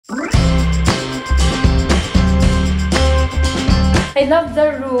I love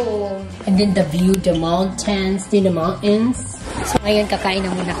the room. And then the view, the mountains, the mountains. So ngayon kakain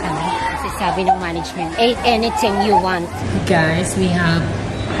na muna kami. Kasi sabi ng management, eat anything you want. Guys, we have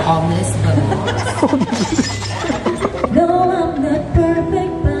homeless bangos. No, I'm not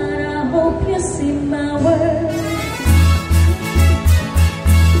perfect, but I hope you see my worth.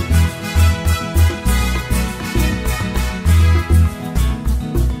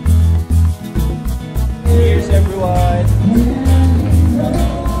 Cheers, everyone!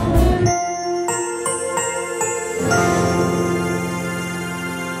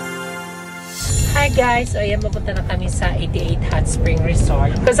 Hi guys! So ayan, mapunta na kami sa 88 Hot Spring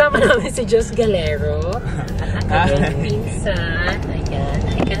Resort. Kasama namin si Jos Galero. At ang pinsan. Ayan.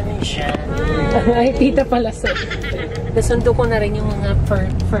 Ay, kami siya. Ay, tita pala sa. Nasundo ko na rin yung mga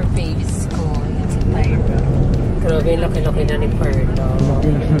fur babies ko. Yan si Tyra. Grabe, laki-laki na ni Perla.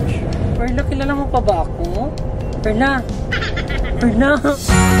 Perla, kilala mo pa ba ako? Perla! Perla!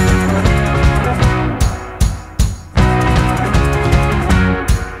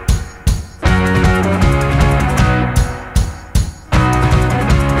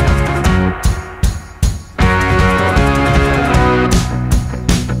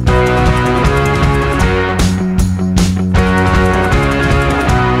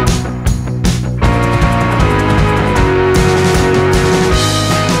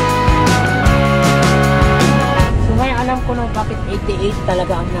 Bakit 88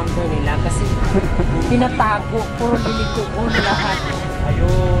 talaga ang number nila? Kasi pinatago, puro liliko lahat.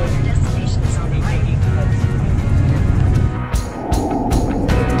 Ayun.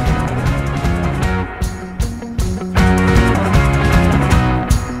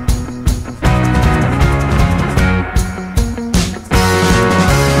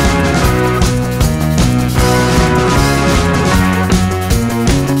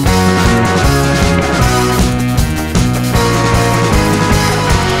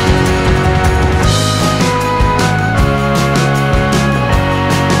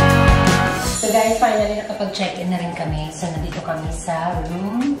 Check-in na rin kami. So, nandito kami sa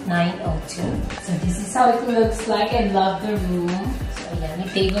room 902. So, this is how it looks like. I love the room. So, ayan. May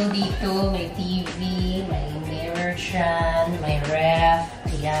table dito. May TV. May mirror dyan. May ref.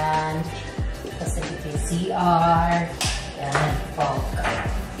 Ayan. Tapos, nandito yung CR. Ayan.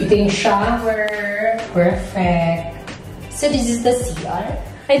 Ito yung shower. Perfect. So, this is the CR.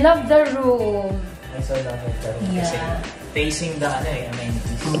 I love the room. I saw that. Yeah. Facing the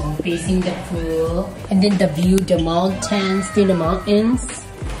amenities. Oh, facing the pool. And then the view, the mountains, the mountains.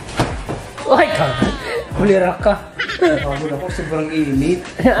 Ay, bulira ka. Ako ako, sobrang init.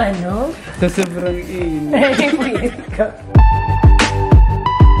 Ano? Sobrang init. Bulit ka.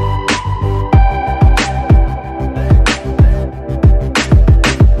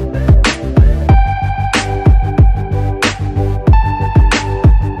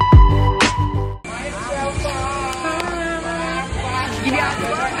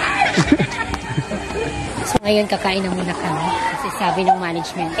 So ngayon kakain na muna kami. Kasi sabi ng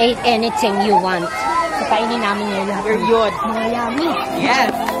management, eat anything you want. So kainin namin ngayon. You're good. Mga yummy.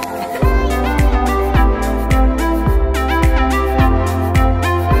 Yes!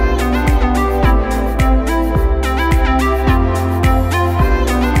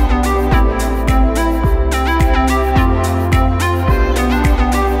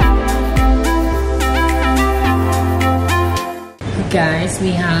 Guys,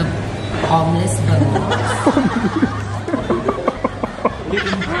 we have homeless bangos.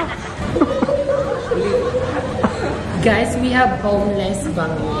 Guys, we have homeless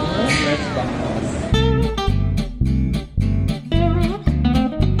bangos.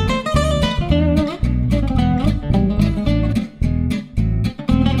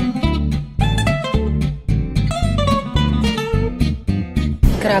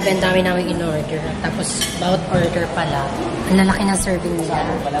 Grabe, ang dami namin in-order. Tapos, bawat order pala, ang lalaki ng serving nila.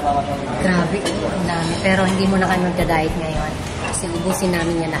 Grabe, ang dami. Pero hindi mo na kami magda-diet ngayon. Kasi ubusin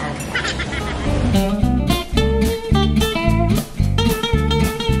namin yan lahat.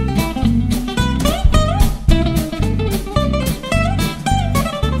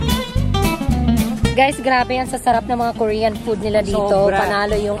 Guys, grabe yan. Sasarap ng mga Korean food nila dito. Sobra.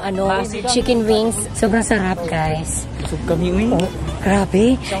 Panalo yung chicken wings. Sobrang sarap, guys. Busog kami, wing. Oh,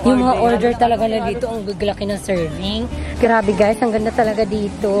 grabe. Yung mga order talaga na dito, ang biglaki ng serving. Grabe, guys. Ang ganda talaga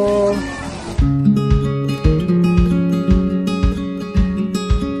dito.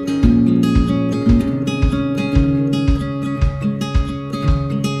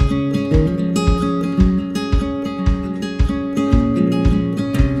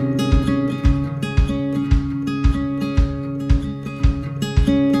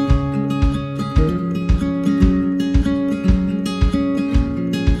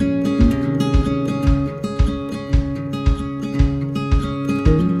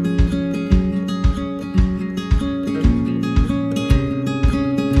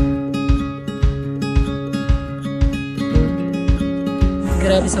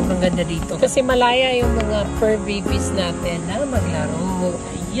 Grabe, sobrang ganda dito. Kasi malaya yung mga fur babies natin na maglaro.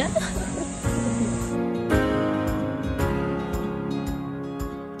 Ayan.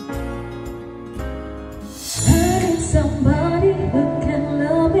 Somebody who can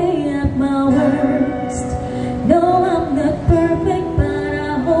love me at my worst. No, I'm not perfect, but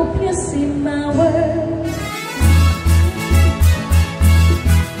I hope you see my worth.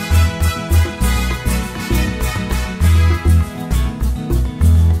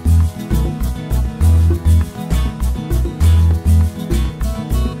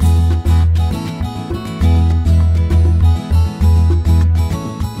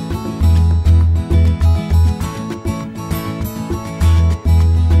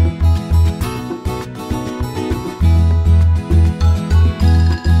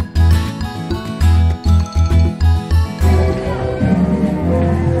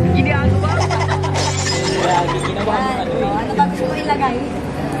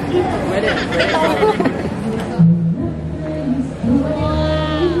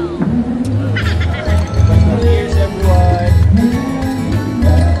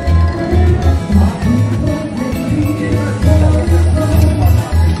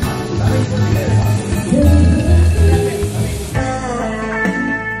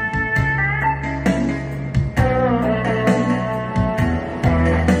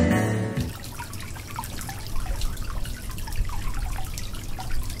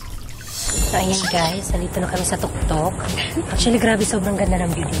 So, ayan guys, nandito na kami sa tuktok. Actually, grabe, sobrang ganda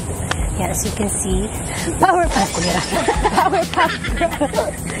ng view dito. Yeah, as you can see, Powerpuff Girl. Powerpuff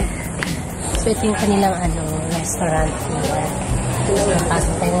Girl. So, ito yung kanilang restaurant nila. So,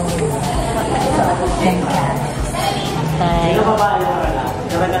 pasok tayo ng ganda. Hi.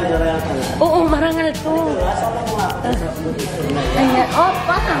 Oo, marangal to. Ayan. Oh,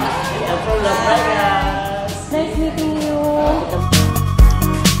 pa! Nice meeting you.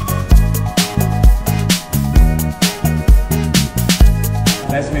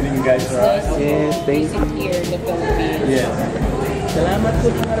 Nice meeting you guys, right? Yes, thank you. Here in the Philippines. Yes. Salamat po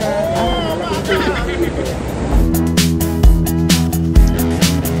sa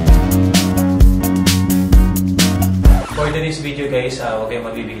For today's video guys, huwag kayong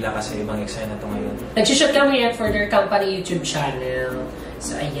magbibigla kasi ibang eksena to ngayon. Nag-shoot kami yan for their company YouTube channel.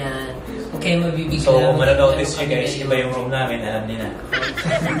 So, ayan. Huwag kayong magbibigla. So, kung manonotice nyo guys, iba yung room namin, alam niyo na.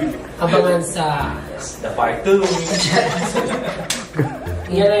 Abangan sa... Yes, the part 2.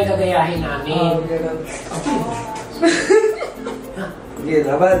 Yan ang gagayahin namin. Sige,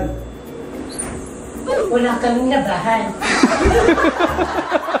 laban. Wala kaming labahan.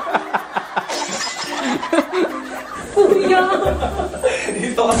 Kuya!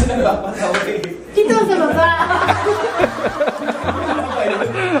 Dito kasi nagpapatawa eh. Dito sa baba!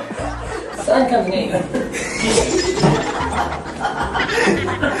 Saan kami ngayon?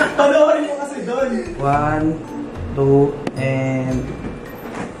 Panoorin mo kasi doon. 1, 2, and...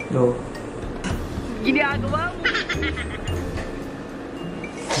 go. Ginagawa mo!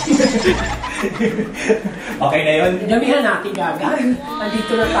 Okay na yun? Damihan natin gaga.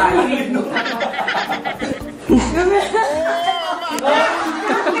 Nandito na tayo.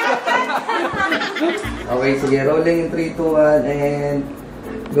 Okay, sige. Rolling in 3, 2, 1, and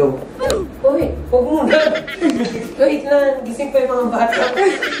go. Uy, huwag muna. Wait lang. Gising pa yung mga bata.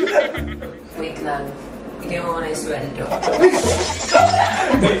 Wait lang. Bigyan mo muna yung sweldo.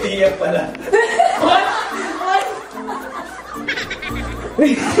 May tiyak pala. What? What?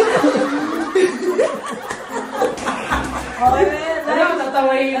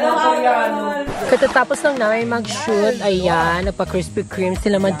 Katatapos lang namin mag-shoot, ayan, nagpa-Krispy Kreme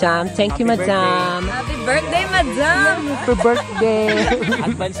sila, madam. Thank you, madam. Happy birthday, madam! Happy birthday!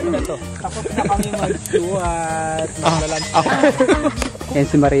 Advance mo na to. Tapos na kami mag-shoot. Yan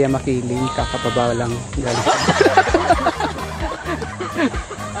si Maria Makiling, kakapabaw lang.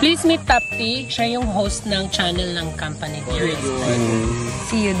 Please meet Tapti. Siya yung host ng channel ng company ko.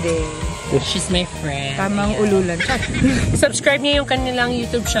 See you there. She's my friend. Tamang ululan. Subscribe niyo yung kanilang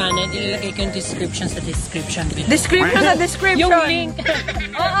YouTube channel. Ilalagay ko yung description sa description video. Description sa description. Yung link.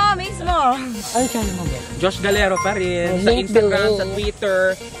 Oo, mismo. Ano channel mo, Ben? Josh Galero pa rin. Sa Link Instagram, below. sa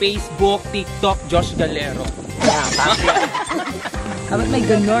Twitter, Facebook, TikTok, Josh Galero. Dapat may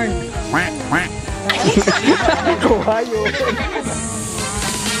ganon. Kuhayo.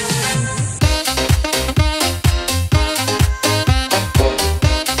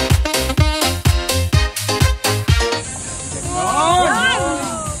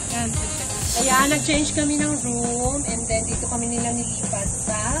 Kaya nag-change kami ng room and then dito kami nila nilipat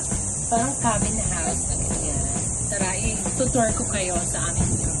sa parang cabin house na ganyan. Tara, i-tutor ko kayo sa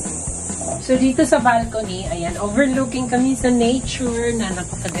aming room. So dito sa balcony, ayan, overlooking kami sa nature na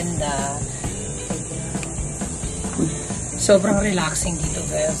napakaganda. Sobrang relaxing dito,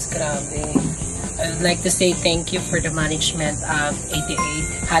 guys. Grabe. I would like to say thank you for the management of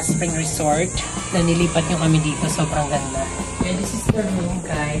 88 Hot Spring Resort na nilipat nyo kami dito. Sobrang ganda. And this is the room,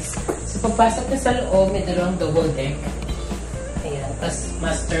 guys. So pagpasok na sa loob, may dalawang double deck. Ayan. Tapos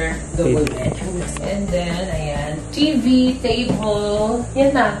master double bed. And then, ayan. TV, table.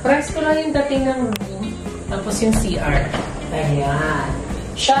 Yan na. Price ko lang yung dating ng room. Tapos yung CR. Ayan.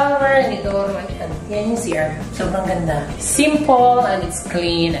 Shower, nidor, yan yung CR. Sobrang ganda. Simple, and it's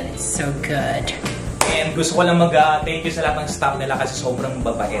clean, and it's so good. And gusto ko lang mag-thank you sa lahat ng staff nila kasi sobrang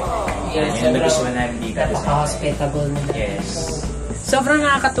babait. Yes, and nagustuhan namin dito. Napaka-hospitable nila. Yes. Sobrang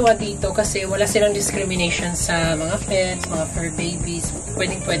nakakatuwa dito kasi wala silang discrimination sa mga pets, mga fur babies.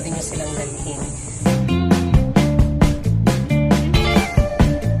 Pwedeng-pwede nyo silang dalhin.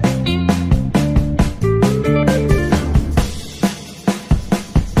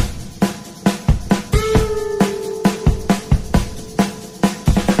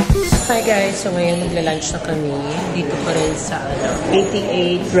 Hi guys, so ngayon magla-lunch na kami dito pa rin sa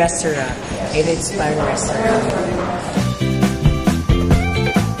 88 Restaurant. 88 Spire Restaurant.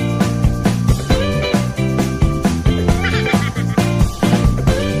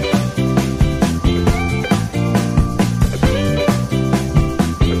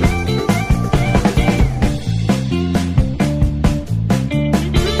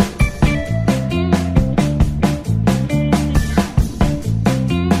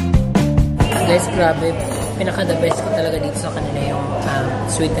 Guys, grabe. Pinaka-the best ko talaga dito sa kanila yung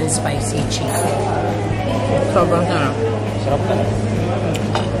sweet and spicy chicken. Sobrang sarap. Sarap ka.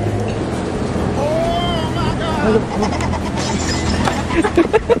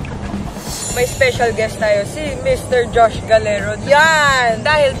 May special guest tayo, si Mr. Josh Galero. Yan!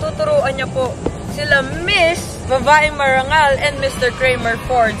 Dahil tuturuan niya po sila Miss Babaeng Marangal and Mr. Kramer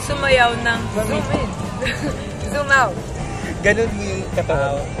Ford sumayaw ng zoom in. Zoom out. Ganun yung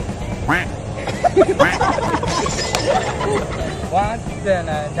katawan. One, dan,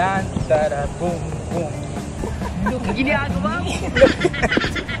 boom, boom. Ginagawa mo.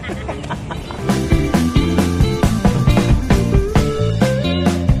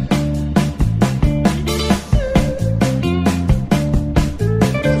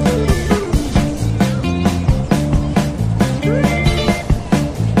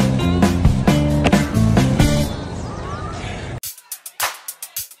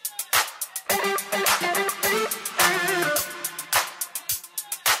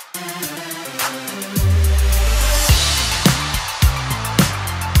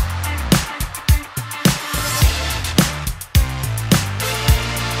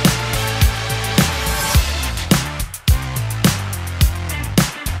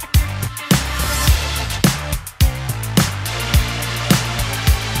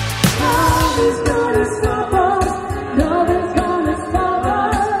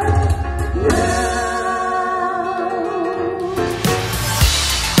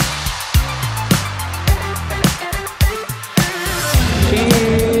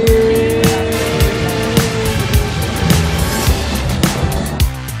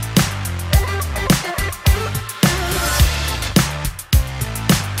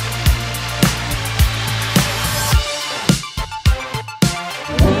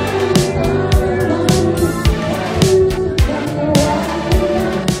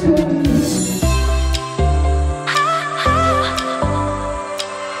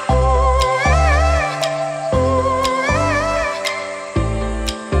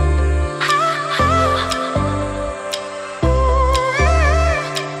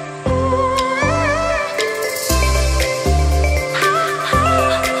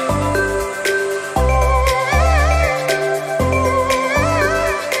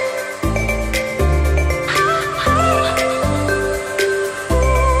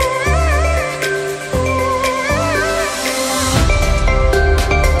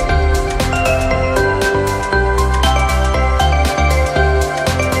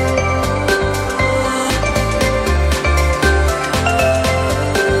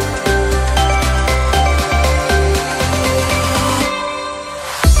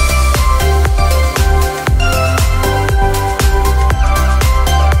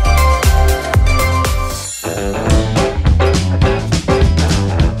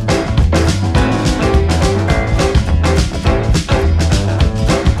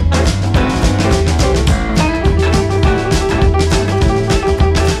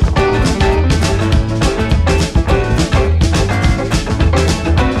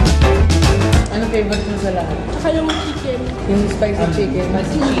 Favorite mo sa lahat? Tsaka yung chicken. Yung spicy chicken.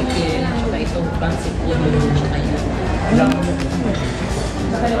 Spicy chicken. So, pancit po yun, tsaka yun.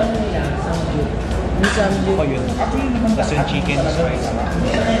 Saka yung ano nila, samgyup. Yung samgyup. Ako yun. Tapos yung chicken fries.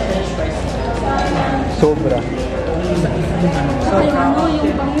 French fries. Sobra. Ano,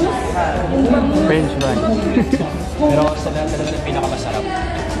 yung bangus? Yung bangus. French fry. Pero sa lahat talaga ng pinakamasarap.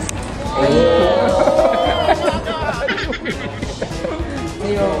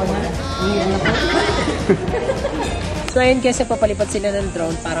 Ayoko na. Iyan ako. So ayun guys, papalipad sila ng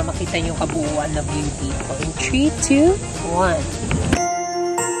drone para makita yung kabuuan na view dito. In 3, 2,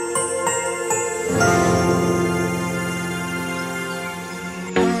 1.